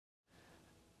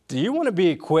Do you want to be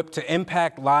equipped to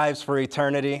impact lives for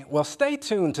eternity? Well, stay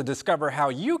tuned to discover how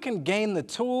you can gain the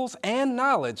tools and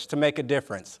knowledge to make a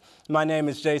difference. My name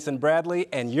is Jason Bradley,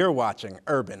 and you're watching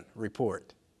Urban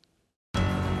Report.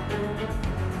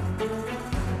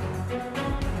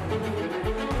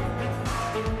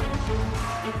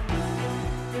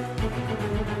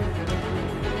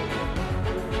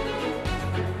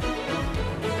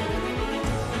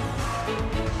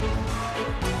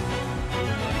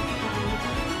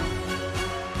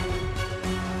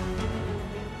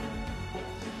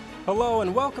 Hello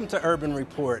and welcome to Urban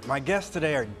Report. My guests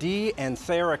today are Dee and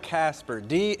Sarah Casper.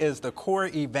 Dee is the Core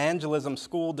Evangelism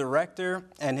School Director,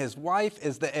 and his wife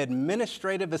is the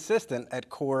Administrative Assistant at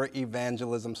Core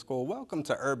Evangelism School. Welcome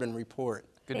to Urban Report.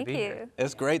 Good to be here.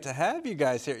 It's great to have you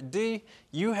guys here. Dee,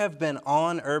 you have been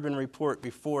on Urban Report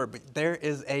before, but there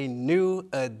is a new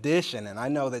edition, and I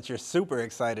know that you're super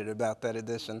excited about that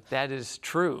edition. That is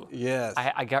true. Yes.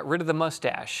 I got rid of the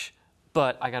mustache,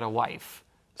 but I got a wife.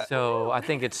 So I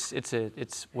think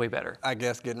it's way better. I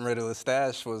guess getting rid of the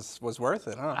stash was worth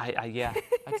it, huh? Yeah,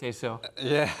 I'd say so.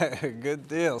 Yeah, good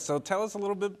deal. So tell us a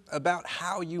little bit about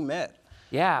how you met.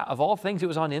 Yeah, of all things, it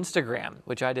was on Instagram,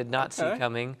 which I did not see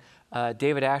coming.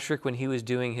 David Ashrick, when he was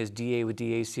doing his DA with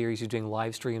DA series, he was doing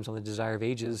live streams on the Desire of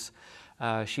Ages.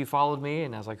 She followed me,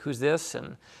 and I was like, who's this?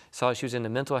 And saw she was into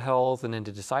mental health and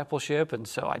into discipleship, and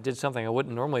so I did something I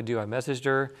wouldn't normally do. I messaged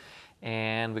her,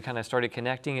 and we kind of started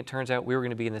connecting. It turns out we were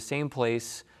going to be in the same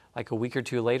place like a week or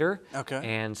two later. Okay.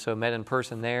 And so met in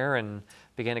person there and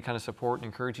began to kind of support and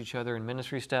encourage each other in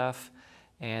ministry stuff.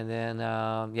 And then,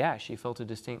 yeah, she felt a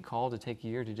distinct call to take a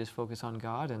year to just focus on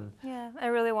God. And yeah, I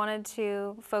really wanted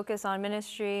to focus on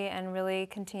ministry and really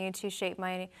continue to shape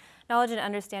my knowledge and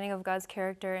understanding of God's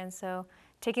character. And so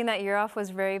taking that year off was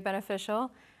very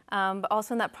beneficial. But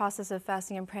also in that process of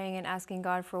fasting and praying and asking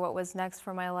God for what was next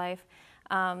for my life,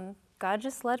 God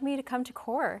just led me to come to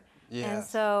Core. Yes. And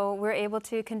so we're able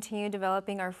to continue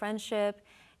developing our friendship.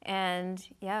 And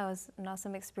yeah, it was an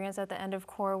awesome experience. At the end of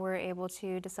Core, we're able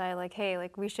to decide like, hey,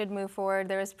 like we should move forward.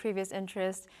 There was previous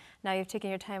interest. Now you've taken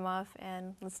your time off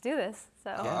and let's do this.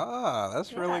 So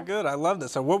that's really good. I love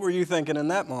this. So what were you thinking in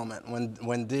that moment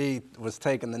when Dee was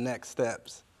taking the next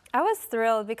steps? I was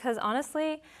thrilled because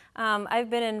honestly, I've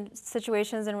been in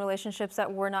situations and relationships that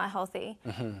were not healthy,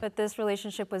 but this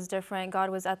relationship was different. God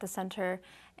was at the center,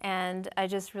 and I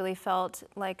just really felt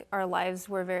like our lives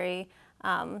were very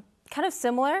kind of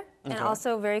similar and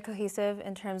also very cohesive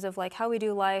in terms of like how we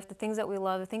do life, the things that we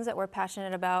love, the things that we're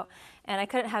passionate about, and I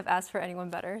couldn't have asked for anyone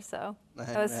better, so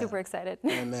I was super excited.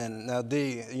 Amen. Now,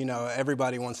 Dee, you know,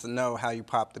 everybody wants to know how you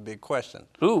popped the big question.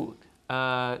 ooh.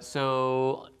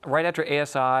 So right after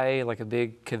ASI, like a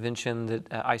big convention that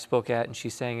I spoke at and she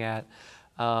sang at,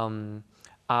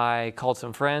 I called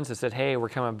some friends and said, hey, we're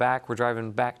coming back. We're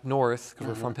driving back north because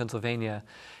we're from Pennsylvania.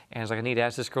 And I was like, I need to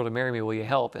ask this girl to marry me. Will you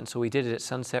help? And so we did it at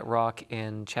Sunset Rock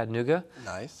in Chattanooga.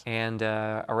 Nice. And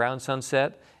around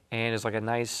sunset. And it was like a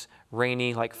nice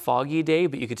rainy, like foggy day,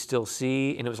 but you could still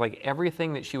see. And it was like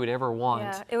everything that she would ever want.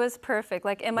 Yeah, it was perfect.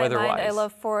 Like in my mind, I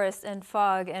love forest and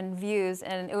fog and views.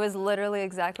 And it was literally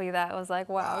exactly that. I was like,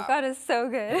 wow, God is so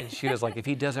good. And she was like, if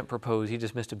he doesn't propose, he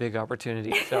just missed a big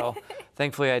opportunity. So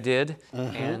thankfully I did.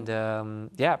 And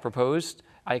yeah, proposed.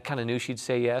 I kind of knew she'd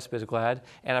say yes, but I was glad.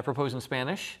 And I proposed in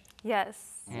Spanish. Yes.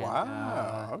 And,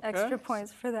 Wow. Okay. Extra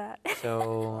points for that.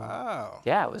 So Wow.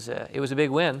 yeah, it was a big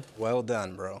win. Well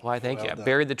done, bro. Why, thank you. I done.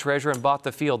 buried the treasure and bought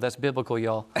the field. That's biblical,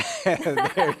 y'all.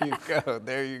 There you go.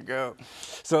 There you go.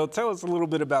 So tell us a little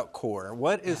bit about Core.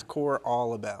 What is Core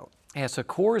all about? Yeah, so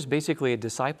Core is basically a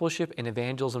discipleship and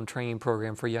evangelism training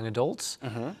program for young adults.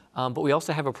 But we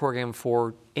also have a program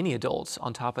for any adults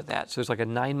on top of that. So there's like a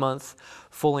 9-month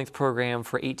full-length program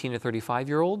for 18 to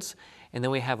 35-year-olds. And then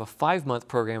we have a 5-month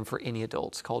program for any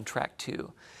adults called Track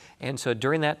 2. And so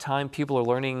during that time, people are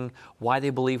learning why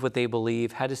they believe what they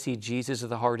believe, how to see Jesus at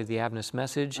the heart of the Adventist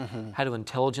message, how to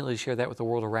intelligently share that with the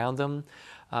world around them.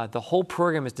 The whole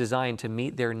program is designed to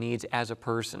meet their needs as a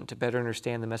person, to better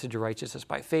understand the message of righteousness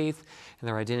by faith and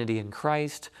their identity in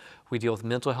Christ. We deal with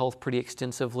mental health pretty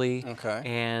extensively.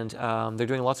 And they're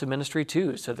doing lots of ministry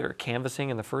too. So they're canvassing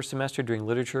in the first semester, doing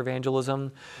literature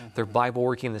evangelism. They're Bible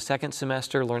working in the second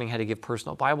semester, learning how to give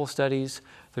personal Bible studies.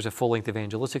 There's a full-length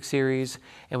evangelistic series.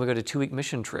 And we go to a 2-week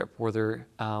mission trip where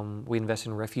we invest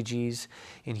in refugees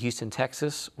in Houston,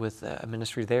 Texas with a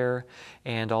ministry there,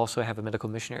 and also have a medical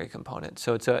missionary component.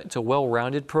 So it's a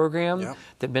well-rounded program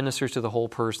that ministers to the whole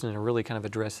person and really kind of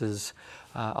addresses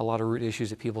a lot of root issues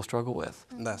that people struggle with.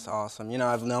 That's awesome. You know,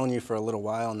 I've known you for a little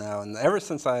while now, and ever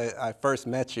since I first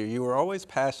met you, you were always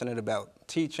passionate about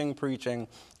teaching, preaching,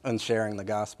 and sharing the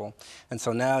gospel. And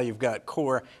so now you've got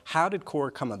CORE. How did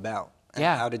CORE come about? And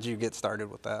Yeah. how did you get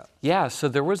started with that? Yeah, so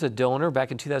there was a donor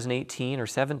back in 2018 or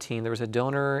 17. There was a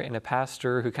donor and a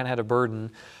pastor who kind of had a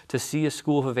burden to see a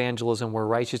school of evangelism where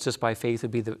righteousness by faith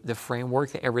would be the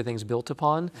framework that everything's built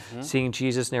upon, seeing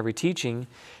Jesus in every teaching.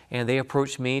 And they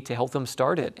approached me to help them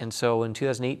start it. And so in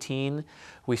 2018,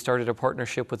 we started a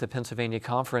partnership with the Pennsylvania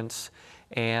Conference,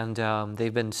 and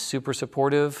they've been super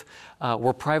supportive.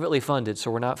 We're privately funded,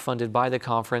 so we're not funded by the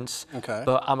conference. Okay.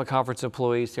 But I'm a conference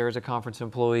employee, Sarah's a conference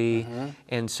employee,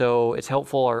 and so it's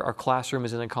helpful. Our classroom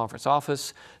is in the conference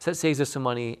office, so that saves us some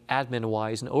money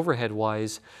admin-wise and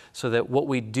overhead-wise, so that what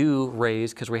we do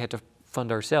raise, because we have to fund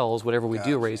ourselves, whatever we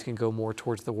do raise can go more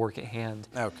towards the work at hand.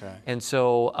 Okay. And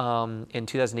so in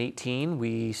 2018,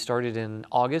 we started in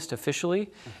August officially,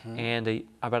 and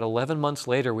about 11 months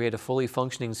later, we had a fully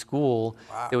functioning school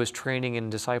that was training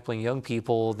and discipling young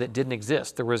people that didn't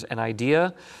exist. There was an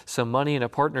idea, some money, and a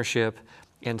partnership,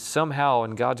 and somehow,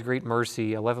 in God's great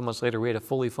mercy, 11 months later, we had a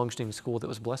fully functioning school that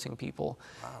was blessing people.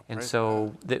 Wow, And praise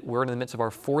so we're in the midst of our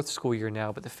 4th school year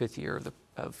now, but the 5th year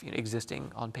of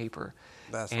existing on paper.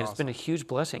 That's and it's been a huge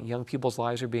blessing. Young people's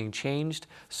lives are being changed.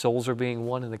 Souls are being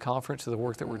won in the conference of the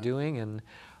work that we're doing. And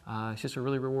it's just a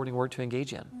really rewarding work to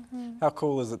engage in. How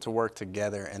cool is it to work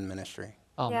together in ministry?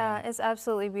 Oh, Yeah, man. it's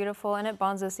absolutely beautiful, and it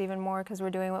bonds us even more because we're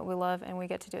doing what we love and we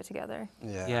get to do it together.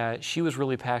 Yeah, she was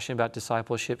really passionate about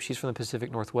discipleship. She's from the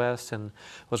Pacific Northwest and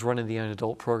was running the young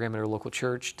adult program at her local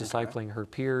church, discipling her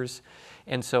peers.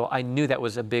 And so I knew that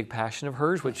was a big passion of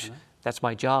hers, which that's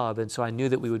my job. And so I knew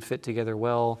that we would fit together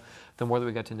well the more that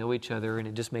we got to know each other, and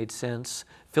it just made sense.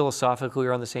 Philosophically, we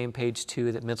were on the same page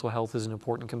too, that mental health is an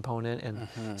important component,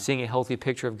 and seeing a healthy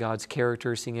picture of God's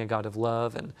character, seeing a God of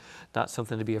love and not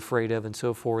something to be afraid of and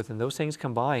so forth. And those things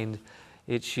combined,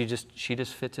 she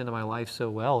just fits into my life so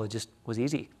well. It just was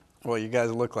easy. Well, you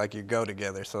guys look like you go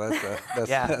together, so that's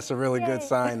Yeah. that's a really good Yay.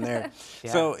 sign there.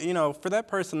 Yeah. So, for that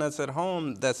person that's at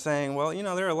home that's saying, well,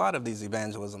 there are a lot of these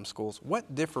evangelism schools.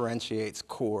 What differentiates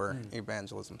CORE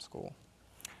Evangelism School?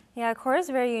 Yeah, CORE is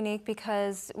very unique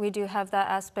because we do have that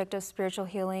aspect of spiritual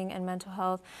healing and mental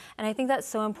health. And I think that's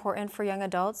so important for young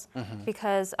adults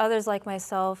because others like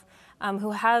myself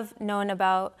who have known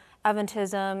about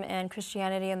Adventism and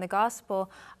Christianity and the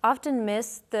gospel often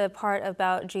miss the part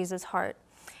about Jesus' heart.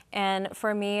 And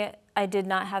for me, I did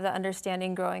not have that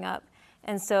understanding growing up.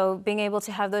 And so being able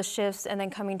to have those shifts and then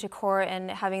coming to CORE and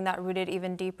having that rooted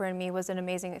even deeper in me was an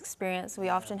amazing experience. We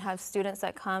often have students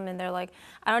that come and they're like,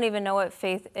 I don't even know what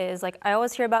faith is. Like, I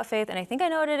always hear about faith and I think I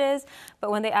know what it is, but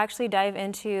when they actually dive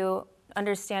into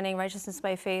understanding righteousness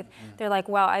by faith, they're like,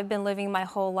 wow, I've been living my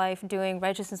whole life doing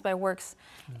righteousness by works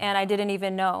and I didn't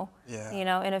even know,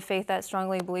 in a faith that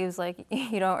strongly believes like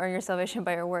you don't earn your salvation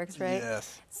by your works, right?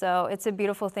 Yes. So it's a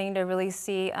beautiful thing to really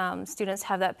see students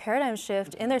have that paradigm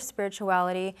shift in their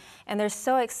spirituality, and they're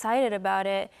so excited about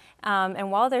it.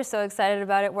 And while they're so excited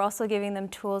about it, we're also giving them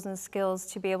tools and skills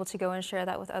to be able to go and share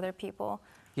that with other people.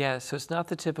 Yeah, so it's not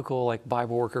the typical like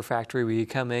Bible worker factory where you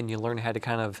come in, you learn how to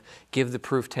kind of give the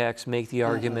proof text, make the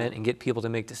argument, and get people to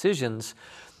make decisions.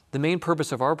 The main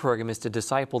purpose of our program is to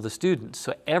disciple the students.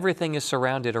 So everything is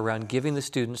surrounded around giving the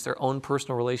students their own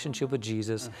personal relationship with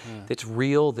Jesus that's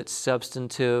real, that's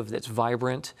substantive, that's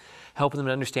vibrant, helping them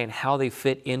to understand how they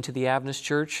fit into the Adventist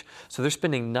church. So they're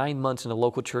spending 9 months in a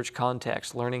local church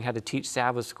context, learning how to teach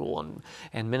Sabbath school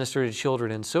and minister to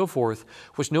children and so forth,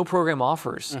 which no program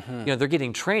offers. They're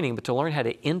getting training, but to learn how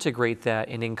to integrate that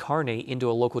and incarnate into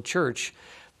a local church,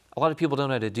 a lot of people don't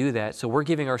know how to do that, so we're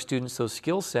giving our students those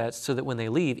skill sets so that when they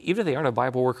leave, even if they aren't a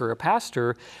Bible worker or a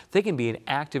pastor, they can be an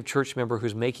active church member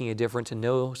who's making a difference and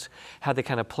knows how they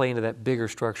kind of play into that bigger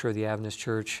structure of the Adventist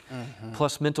church.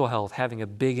 Plus mental health, having a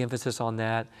big emphasis on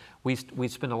that. We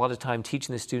spend a lot of time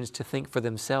teaching the students to think for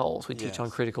themselves. We teach on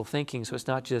critical thinking, so it's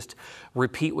not just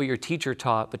repeat what your teacher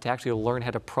taught, but to actually learn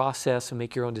how to process and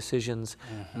make your own decisions,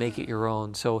 make it your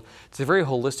own. So it's a very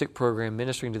holistic program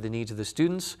ministering to the needs of the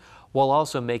students, while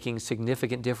also making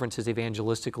significant differences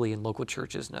evangelistically in local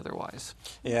churches and otherwise.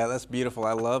 Yeah, that's beautiful.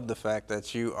 I love the fact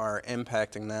that you are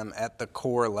impacting them at the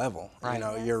core level. Right.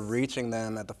 You're reaching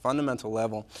them at the fundamental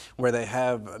level where they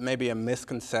have maybe a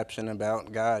misconception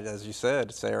about God, as you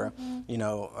said, Sarah.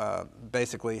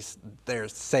 Basically they're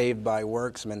saved by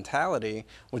works mentality,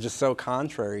 which is so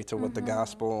contrary to what the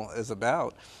gospel is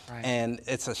about. Right. And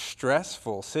it's a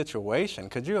stressful situation.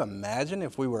 Could you imagine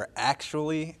if we were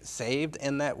actually saved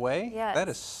in that way? Yes. That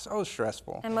is so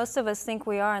stressful. And most of us think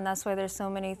we are, and that's why there's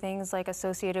so many things like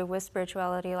associated with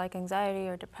spirituality, like anxiety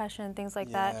or depression, things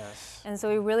like that. And so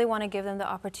we really want to give them the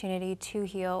opportunity to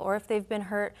heal, or if they've been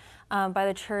hurt by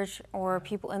the church or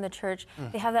people in the church,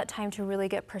 they have that time to really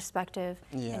get perspective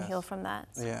and Yes. heal from that.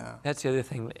 So. Yeah. That's the other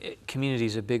thing. Community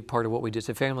is a big part of what we do. It's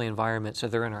a family environment, so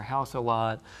they're in our house a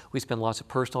lot. We spend lots of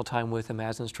personal time with them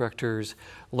as instructors,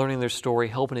 learning their story,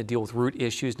 helping to deal with root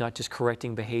issues, not just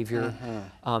correcting behavior.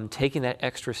 Taking that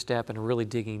extra step and really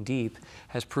digging deep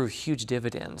has proved huge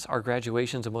dividends. Our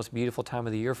graduation is the most beautiful time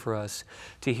of the year for us.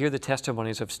 To hear the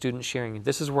testimonies of students sharing,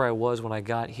 this is where I was when I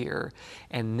got here,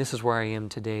 and this is where I am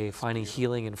today, finding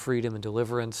healing and freedom and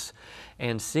deliverance,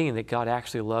 and seeing that God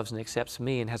actually loves and accepts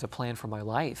me and has a plan for my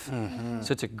life.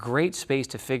 So it's a great space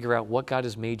to figure out what God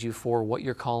has made you for, what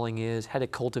your calling is, how to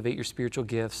cultivate your spiritual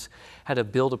gifts, how to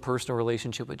build a personal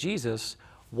relationship with Jesus,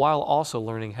 while also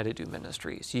learning how to do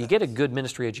ministry. So you get a good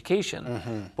ministry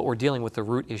education, but we're dealing with the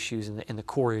root issues and the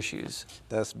core issues.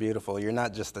 That's beautiful. You're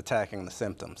not just attacking the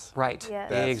symptoms. Right, Yes.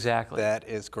 exactly. That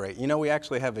is great. You know, we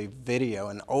actually have a video,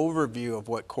 an overview of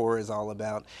what CORE is all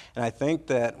about, and I think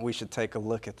that we should take a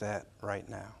look at that right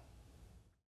now.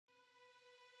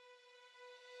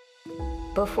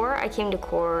 Before I came to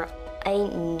CORE, I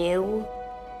knew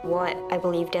what I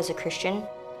believed as a Christian,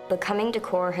 but coming to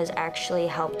CORE has actually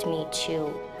helped me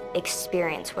to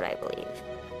experience what I believe.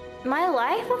 My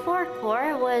life before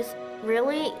CORE was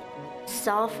really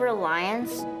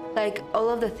self-reliance. Like all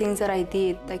of the things that I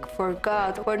did, like for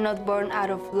God, were not born out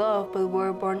of love, but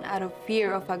were born out of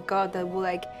fear of a God that would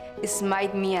like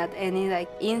smite me at any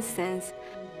instance.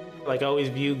 Like I always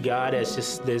view God as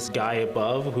just this guy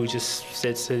above who just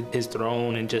sits at his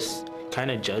throne and just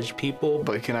kind of judge people.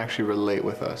 But he can actually relate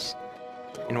with us.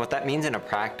 And what that means in a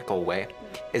practical way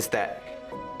is that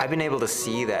I've been able to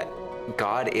see that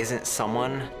God isn't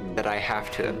someone that I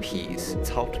have to appease. It's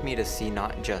helped me to see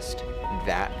not just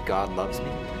that God loves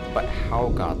me, but how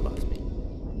God loves me.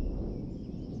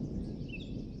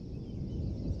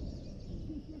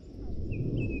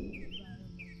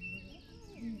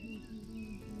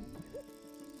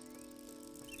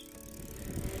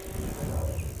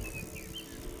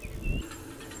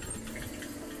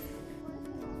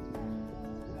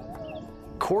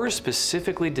 CORE is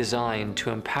specifically designed to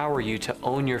empower you to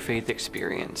own your faith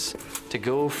experience, to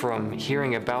go from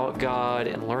hearing about God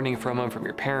and learning from Him from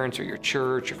your parents or your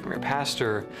church or from your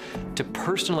pastor, to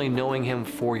personally knowing Him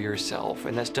for yourself.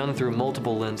 And that's done through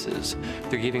multiple lenses.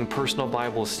 They're giving personal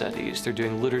Bible studies, they're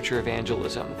doing literature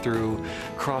evangelism, through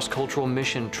cross-cultural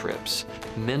mission trips,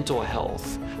 mental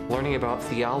health, learning about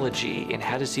theology and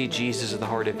how to see Jesus at the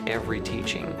heart of every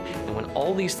teaching. And when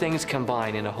all these things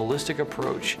combine in a holistic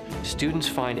approach, students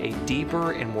find a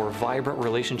deeper and more vibrant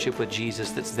relationship with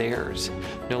Jesus that's theirs,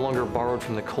 no longer borrowed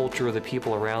from the culture or the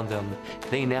people around them.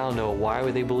 They now know why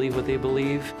they believe what they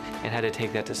believe and how to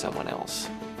take that to someone else.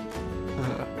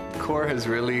 CORE has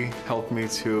really helped me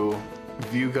to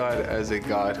view God as a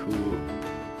God who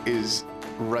is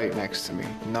right next to me,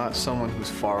 not someone who's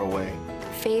far away.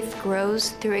 Faith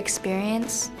grows through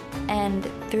experience, and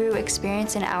through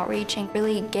experience and outreach and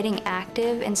really getting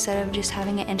active instead of just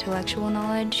having an intellectual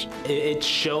knowledge. It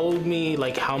showed me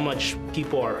like how much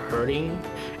people are hurting,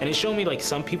 and it showed me like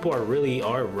some people are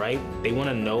right. They want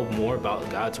to know more about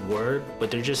God's word, but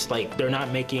they're just like, they're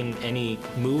not making any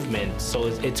movement. So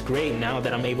it's great now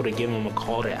that I'm able to give them a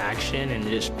call to action and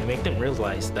just make them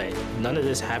realize that none of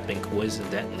this happened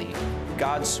coincidentally.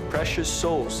 God's precious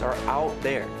souls are out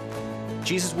there.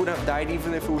 Jesus would have died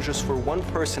even if it was just for one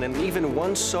person, and even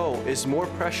one soul is more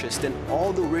precious than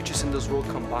all the riches in this world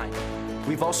combined.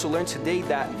 We've also learned today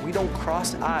that we don't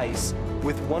cross eyes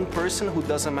with one person who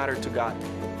doesn't matter to God.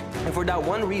 And for that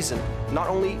one reason, not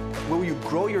only will you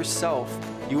grow yourself,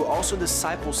 you will also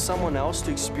disciple someone else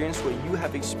to experience what you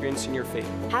have experienced in your faith.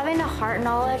 Having a heart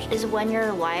knowledge is when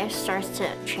your life starts to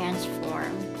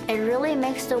transform. It really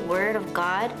makes the Word of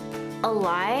God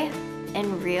alive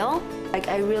and real. Like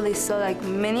I really saw like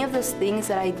many of those things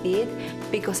that I did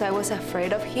because I was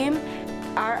afraid of Him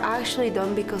are actually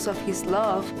done because of His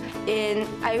love. And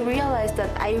I realized that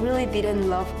I really didn't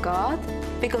love God,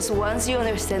 because once you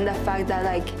understand the fact that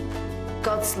like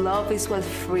God's love is what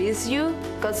frees you,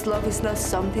 God's love is not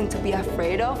something to be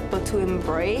afraid of, but to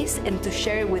embrace and to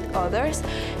share it with others,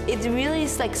 it really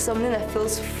is like something that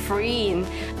feels freeing.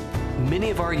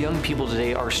 Many of our young people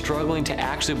today are struggling to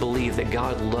actually believe that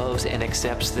God loves and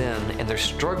accepts them, and they're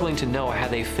struggling to know how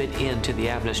they fit into the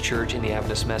Adventist Church and the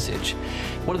Adventist message.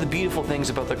 One of the beautiful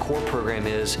things about the CORE program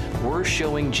is we're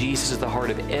showing Jesus at the heart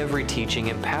of every teaching,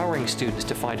 empowering students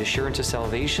to find assurance of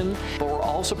salvation, but we're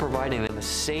also providing them a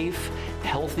safe,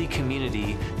 healthy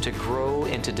community to grow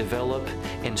and to develop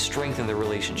and strengthen their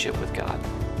relationship with God.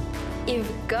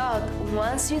 If God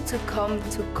wants you to come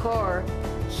to CORE,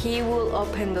 He will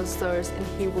open those doors and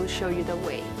He will show you the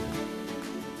way.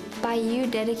 By you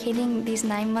dedicating these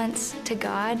 9 months to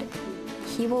God,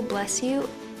 He will bless you,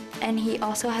 and He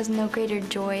also has no greater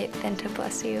joy than to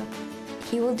bless you.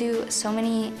 He will do so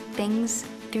many things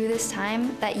through this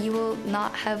time that you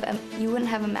wouldn't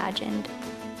have imagined.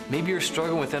 Maybe you're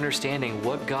struggling with understanding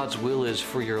what God's will is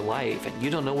for your life and you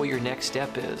don't know what your next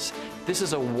step is. This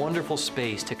is a wonderful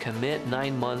space to commit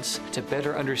 9 months to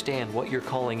better understand what your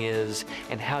calling is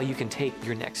and how you can take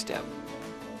your next step.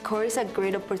 CORE is a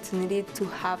great opportunity to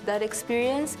have that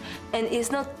experience, and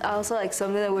it's not also like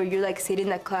something where you like sit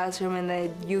in a classroom and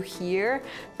then you hear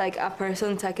like a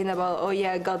person talking about, oh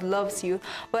yeah, God loves you,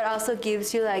 but also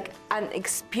gives you like an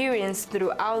experience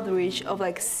through outreach of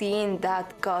like seeing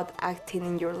that God acting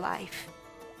in your life.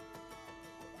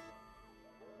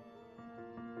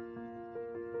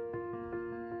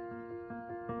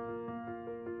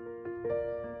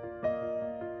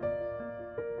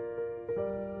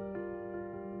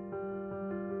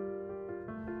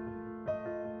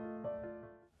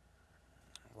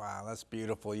 Wow, that's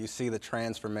beautiful. You see the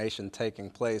transformation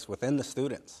taking place within the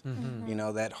students. You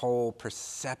know, that whole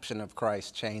perception of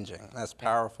Christ changing. That's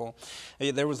powerful.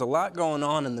 There was a lot going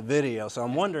on in the video, so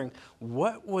I'm wondering,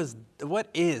 what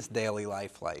is daily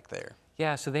life like there?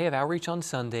 Yeah, so they have outreach on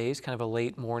Sundays, kind of a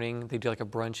late morning. They do like a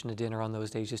brunch and a dinner on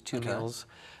those days, just 2 meals.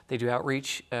 They do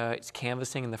outreach. It's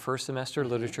canvassing in the first semester,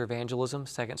 literature evangelism.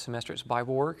 Second semester, it's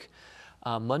Bible work.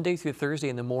 Monday through Thursday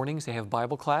in the mornings, they have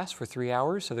Bible class for 3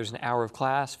 hours. So there's an hour of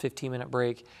class, 15-minute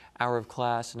break, hour of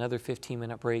class, another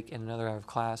 15-minute break, and another hour of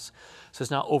class. So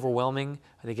it's not overwhelming.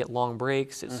 They get long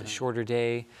breaks. It's a shorter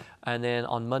day. And then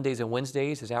on Mondays and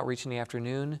Wednesdays is outreach in the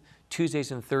afternoon.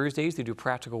 Tuesdays and Thursdays, they do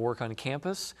practical work on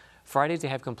campus. Fridays, they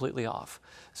have completely off.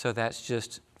 So that's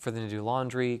just for them to do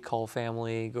laundry, call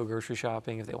family, go grocery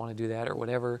shopping if they want to do that or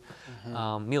whatever.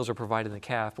 Meals are provided in the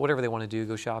caf, whatever they want to do,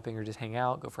 go shopping or just hang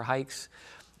out, go for hikes.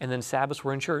 And then Sabbaths,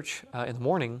 we're in church in the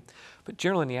morning, but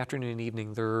generally in the afternoon and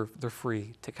evening, they're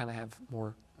free to kind of have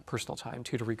more personal time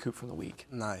too to recoup from the week.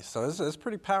 Nice. So it's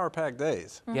pretty power-packed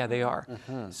days. Yeah, they are.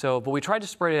 So, but we try to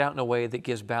spread it out in a way that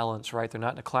gives balance, right? They're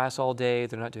not in a class all day.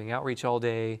 They're not doing outreach all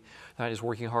day. They're not just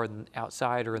working hard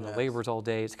outside or in the laborers all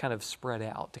day. It's kind of spread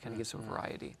out to kind of get some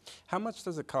variety. How much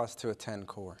does it cost to attend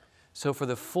CORE? So for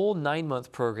the full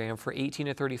 9-month program for 18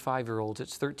 to 35-year-olds,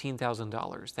 it's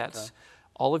 $13,000. That's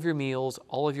all of your meals,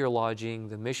 all of your lodging,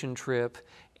 the mission trip,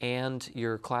 and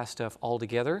your class stuff all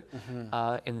together.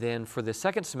 And then for the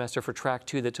second semester for track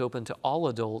 2 that's open to all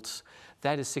adults,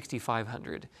 that is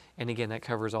 $6,500. And again, that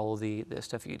covers all of the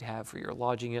stuff you'd have for your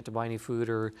lodging, you have to buy any food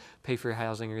or pay for your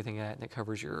housing or anything like that, and it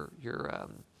covers your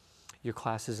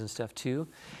classes and stuff too.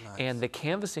 And the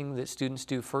canvassing that students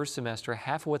do first semester,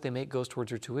 half of what they make goes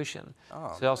towards their tuition.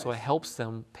 So it also helps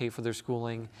them pay for their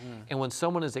schooling. And when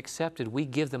someone is accepted, we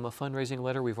give them a fundraising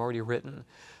letter we've already written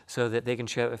so that they can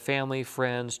share it with family,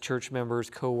 friends, church members,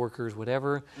 co-workers,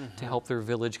 whatever, to help their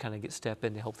village kind of step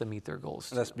in to help them meet their goals.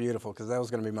 That's beautiful, because that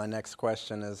was going to be my next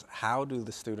question is, how do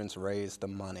the students raise the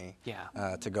money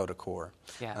to go to CORE?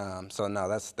 So no,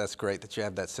 that's great that you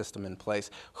have that system in place.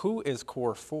 Who is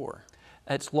CORE for?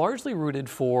 It's largely rooted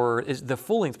for the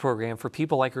full-length program for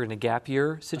people like are in a gap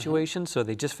year situation. So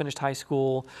they just finished high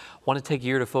school, want to take a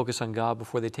year to focus on God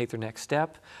before they take their next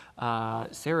step.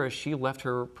 Sarah, she left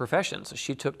her profession, so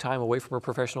she took time away from her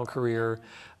professional career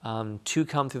to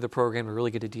come through the program to really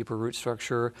get a deeper root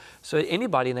structure. So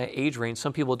anybody in that age range,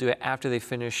 some people do it after they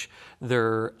finish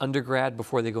their undergrad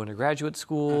before they go into graduate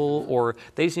school, or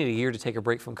they just need a year to take a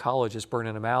break from college, it's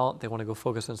burning them out. They want to go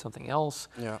focus on something else.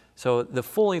 So the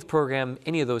full-length program,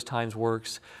 any of those times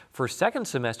works. For second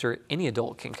semester, any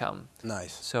adult can come.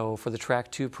 Nice. So for the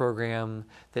track 2 program,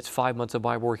 that's 5 months of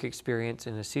Bible work experience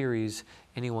in a series,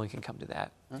 anyone can come to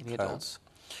that, any adults.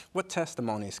 What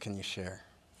testimonies can you share?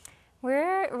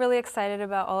 We're really excited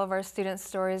about all of our students'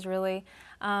 stories, really.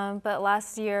 But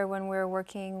last year, when we were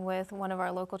working with one of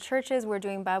our local churches, we were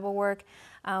doing Bible work,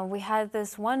 we had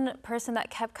this one person that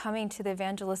kept coming to the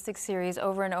evangelistic series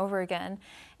over and over again.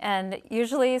 And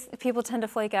usually people tend to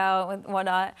flake out and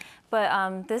whatnot,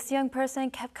 but this young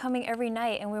person kept coming every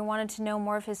night, and we wanted to know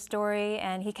more of his story,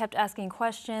 and he kept asking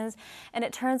questions. And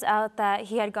it turns out that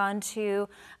he had gone to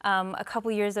a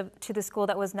couple years to the school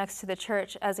that was next to the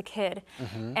church as a kid.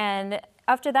 And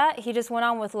after that, he just went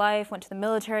on with life, went to the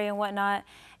military and whatnot,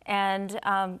 and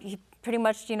he pretty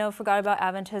much, forgot about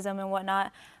Adventism and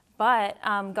whatnot. But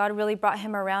God really brought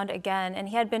him around again, and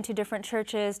he had been to different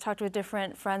churches, talked with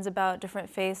different friends about different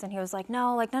faiths, and he was like,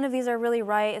 no, like none of these are really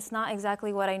right. It's not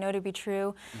exactly what I know to be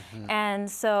true. And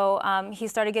so he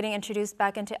started getting introduced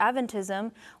back into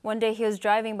Adventism. One day he was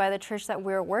driving by the church that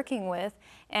we were working with,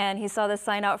 and he saw the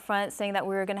sign out front saying that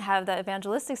we were going to have the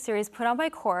evangelistic series put on by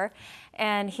CORE,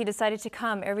 and he decided to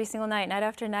come every single night, night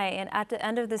after night. And at the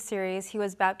end of the series, he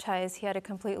was baptized. He had a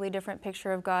completely different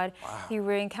picture of God. Wow. He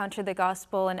re-encountered the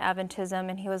gospel and Adventism,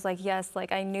 and he was like, yes,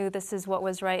 like I knew this is what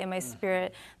was right in my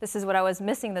spirit. This is what I was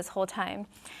missing this whole time.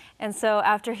 And so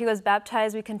after he was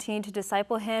baptized, we continued to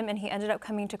disciple him, and he ended up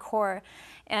coming to CORE.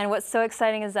 And what's so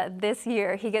exciting is that this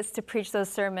year he gets to preach those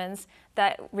sermons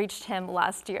that reached him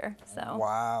last year. So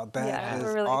wow, that is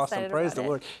we're really awesome. Praise the about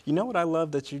Lord. You know what I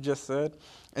love that you just said?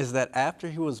 Is that after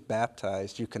he was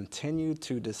baptized, you continue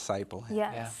to disciple him.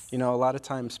 Yes. Yeah. You know, a lot of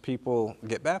times people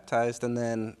get baptized and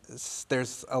then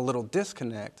there's a little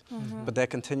disconnect, but that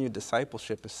continued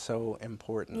discipleship is so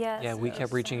important. Yes. Yeah, we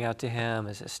kept reaching out to him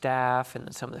as a staff,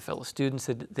 and some of the fellow students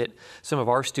that some of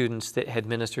our students that had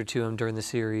ministered to him during the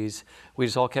series, we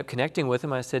just all kept connecting with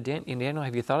him. I said, Daniel,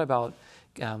 have you thought about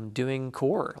doing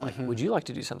CORE? Like, would you like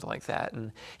to do something like that?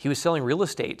 And he was selling real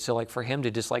estate, so like for him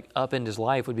to just like upend his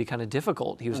life would be kind of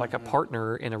difficult. He was like a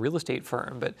partner in a real estate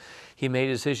firm, but he made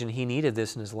a decision he needed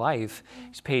this in his life.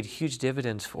 He's paid huge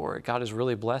dividends for it. God has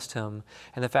really blessed him,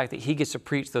 and the fact that he gets to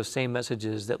preach those same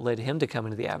messages that led him to come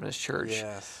into the Adventist Church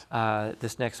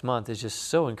this next month is just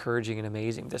so encouraging and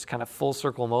amazing. This kind of full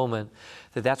circle moment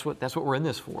that's what we're in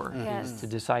this for, is to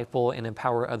disciple and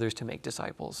empower others to make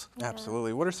disciples.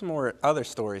 Absolutely. What are some more other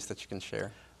stories that you can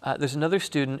share? There's another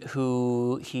student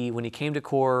who when he came to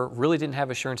CORE, really didn't have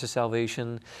assurance of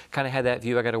salvation, kind of had that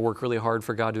view, I got to work really hard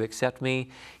for God to accept me.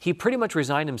 He pretty much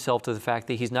resigned himself to the fact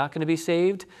that he's not going to be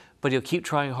saved, but he'll keep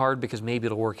trying hard because maybe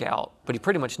it'll work out. But he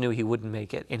pretty much knew he wouldn't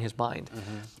make it in his mind.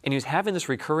 And he was having this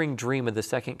recurring dream of the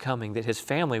second coming, that his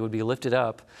family would be lifted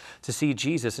up to see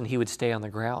Jesus and he would stay on the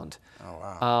ground. Oh,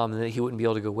 wow. And that he wouldn't be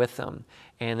able to go with them.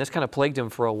 And this kind of plagued him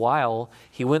for a while.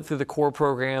 He went through the CORE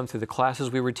program, through the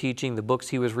classes we were teaching, the books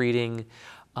he was reading,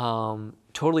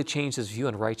 totally changed his view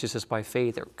on righteousness by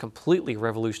faith. It completely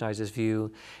revolutionized his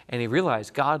view. And he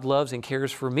realized God loves and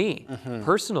cares for me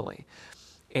personally.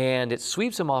 And it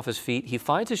sweeps him off his feet. He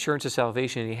finds assurance of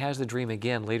salvation, and he has the dream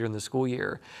again later in the school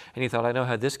year. And he thought, I know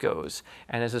how this goes.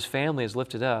 And as his family is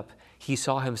lifted up, he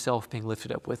saw himself being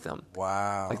lifted up with them.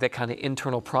 Wow. Like that kind of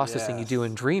internal processing you do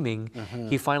in dreaming,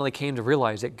 he finally came to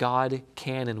realize that God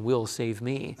can and will save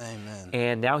me. Amen.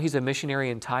 And now he's a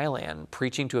missionary in Thailand,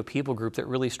 preaching to a people group that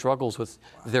really struggles with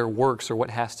their works or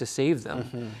what has to save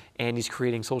them. And he's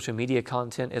creating social media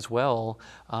content as well,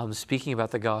 speaking about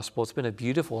the gospel. It's been a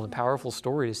beautiful and powerful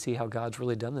story to see how God's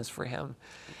really done this for him.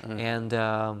 And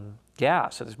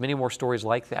so there's many more stories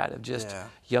like that of just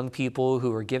young people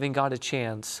who are giving God a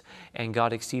chance, and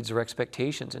God exceeds their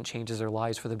expectations and changes their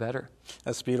lives for the better.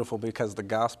 That's beautiful, because the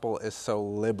gospel is so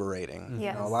liberating.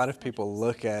 Yes. You know, a lot of people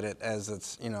look at it as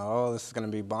it's, oh, this is going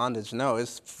to be bondage. No,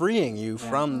 it's freeing you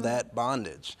from that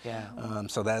bondage.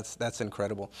 So that's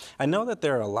incredible. I know that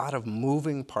there are a lot of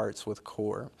moving parts with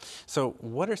CORE. So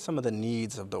what are some of the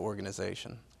needs of the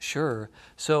organization? Sure.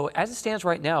 So as it stands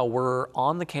right now, we're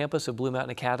on the campus of Blue Mountain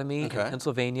Academy in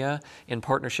Pennsylvania in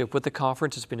partnership with the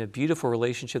conference. It's been a beautiful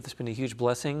relationship that's been a huge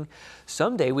blessing.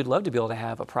 Someday we'd love to be able to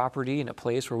have a property and a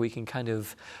place where we can kind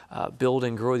of build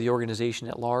and grow the organization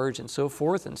at large and so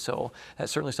forth. And so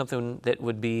that's certainly something that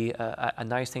would be a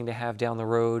nice thing to have down the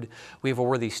road. We have a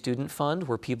worthy student fund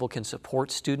where people can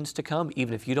support students to come,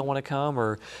 even if you don't want to come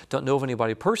or don't know of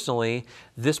anybody personally.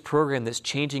 This program that's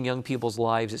changing young people's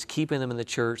lives, it's keeping them in the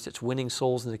church, that's winning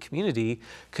souls in the community,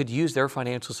 could use their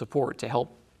financial support to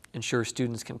help ensure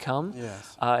students can come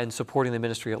and supporting the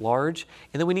ministry at large.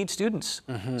 And then we need students.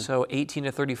 So 18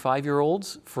 to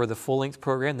 35-year-olds for the full-length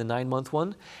program, the 9-month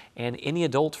one, and any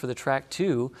adults for the track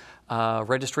 2.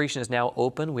 Registration is now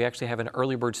open. We actually have an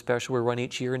early bird special we run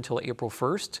each year until April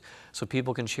 1st. So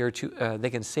people can share, they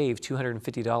can save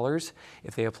 $250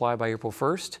 if they apply by April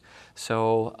 1st.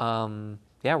 So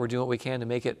we're doing what we can to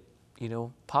make it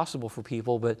possible for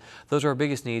people, but those are our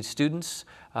biggest needs: students,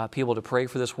 people to pray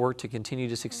for this work to continue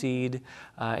to succeed,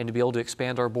 and to be able to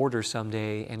expand our borders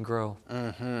someday and grow.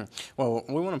 Well,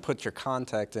 we want to put your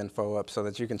contact info up so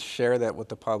that you can share that with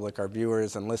the public. Our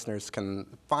viewers and listeners can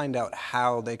find out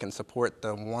how they can support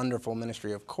the wonderful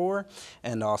ministry of CORE,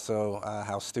 and also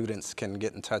how students can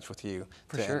get in touch with you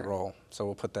to enroll. So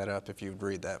we'll put that up if you'd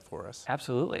read that for us.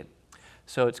 Absolutely.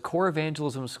 So it's CORE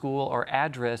Evangelism School. Our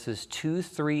address is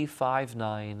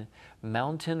 2359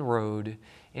 Mountain Road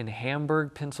in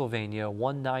Hamburg, Pennsylvania,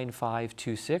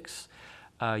 19526.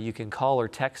 You can call or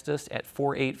text us at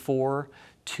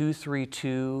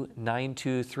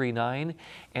 484-232-9239,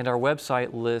 and our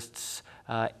website lists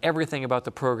everything about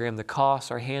the program, the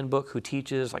costs, our handbook, who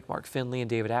teaches, like Mark Finley and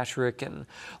David Asherick, and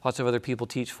lots of other people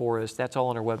teach for us. That's all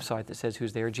on our website that says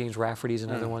who's there. James Rafferty's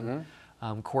another one.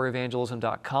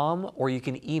 CoreEvangelism.com, or you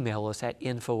can email us at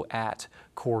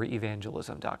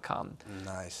info@CoreEvangelism.com.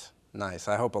 Nice. Nice.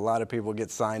 I hope a lot of people get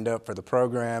signed up for the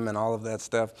program and all of that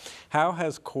stuff. How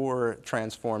has Core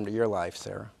transformed your life,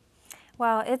 Sarah?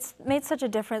 Wow, it's made such a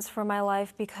difference for my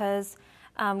life because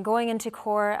going into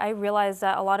Core, I realized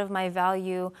that a lot of my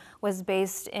value was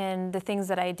based in the things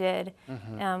that I did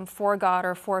for God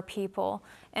or for people.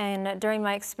 And during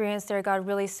my experience there, God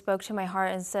really spoke to my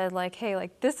heart and said, like, hey,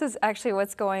 like, this is actually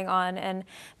what's going on. And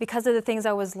because of the things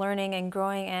I was learning and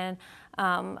growing in,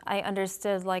 I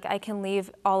understood, like, I can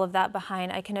leave all of that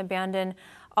behind. I can abandon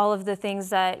all of the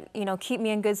things that, you know, keep me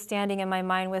in good standing in my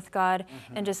mind with God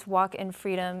and just walk in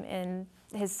freedom in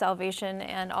His salvation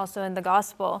and also in the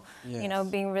gospel. Yes. You know,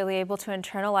 being really able to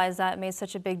internalize that made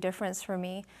such a big difference for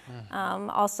me.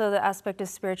 Also the aspect of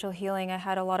spiritual healing. I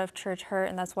had a lot of church hurt,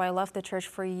 and that's why I left the church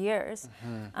for years.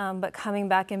 But coming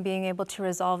back and being able to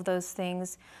resolve those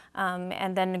things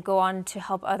and then go on to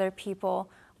help other people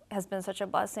has been such a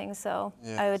blessing. So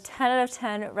yes. I would 10 out of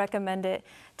 10 recommend it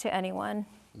to anyone.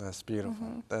 That's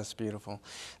beautiful. That's beautiful.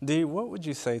 Dee, what would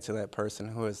you say to that person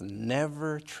who has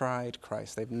never tried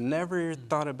Christ? They've never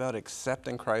thought about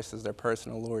accepting Christ as their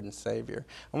personal Lord and Savior.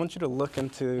 I want you to look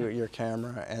into your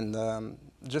camera and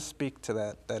just speak to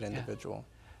that individual.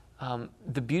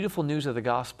 The beautiful news of the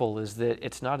gospel is that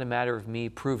it's not a matter of me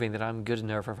proving that I'm good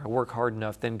enough, or if I work hard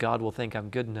enough, then God will think I'm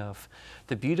good enough.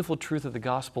 The beautiful truth of the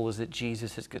gospel is that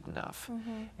Jesus is good enough.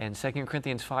 And 2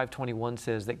 Corinthians 5:21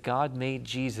 says that God made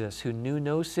Jesus, who knew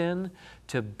no sin,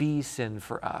 to be sin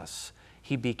for us.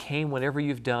 He became whatever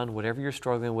you've done, whatever you're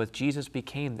struggling with. Jesus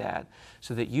became that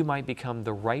so that you might become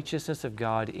the righteousness of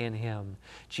God in Him.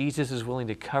 Jesus is willing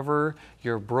to cover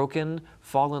your broken,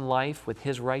 fallen life with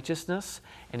His righteousness,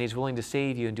 and He's willing to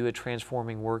save you and do a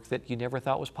transforming work that you never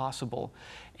thought was possible.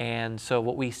 And so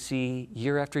what we see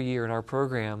year after year in our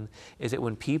program is that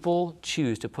when people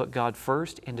choose to put God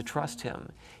first and to trust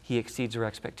Him, He exceeds their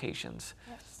expectations.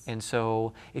 Yes. And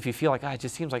so if you feel like, it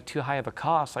just seems like too high of a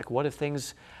cost, like what if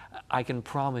things... I can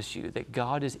promise you that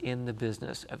God is in the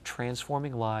business of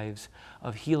transforming lives,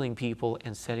 of healing people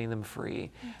and setting them free.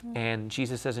 And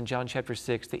Jesus says in John chapter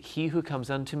 6 that he who comes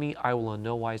unto me, I will in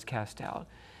no wise cast out.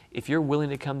 If you're willing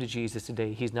to come to Jesus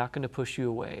today, He's not going to push you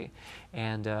away.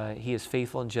 And He is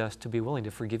faithful and just to be willing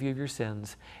to forgive you of your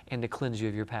sins and to cleanse you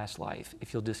of your past life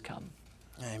if you'll just come.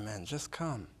 Amen. Just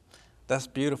come. That's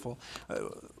beautiful.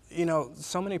 You know,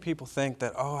 so many people think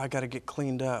that, oh, I got to get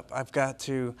cleaned up. I've got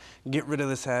to get rid of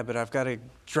this habit. I've got to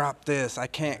drop this. I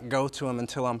can't go to Him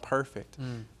until I'm perfect.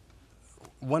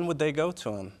 When would they go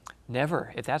to Him?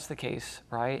 Never, if that's the case,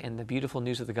 right? And the beautiful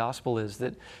news of the gospel is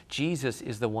that Jesus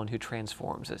is the one who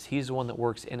transforms us. He's the one that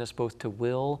works in us both to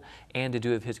will and to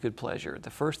do of His good pleasure. The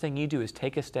first thing you do is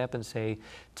take a step and say,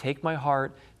 take my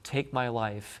heart, take my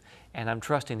life, and I'm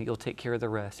trusting that You'll take care of the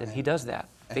rest. And He does that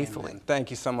faithfully. Amen. Thank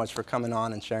you so much for coming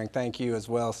on and sharing. Thank you as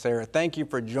well, Sarah. Thank you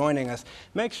for joining us.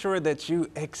 Make sure that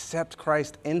you accept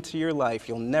Christ into your life.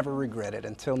 You'll never regret it.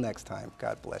 Until next time,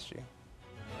 God bless you.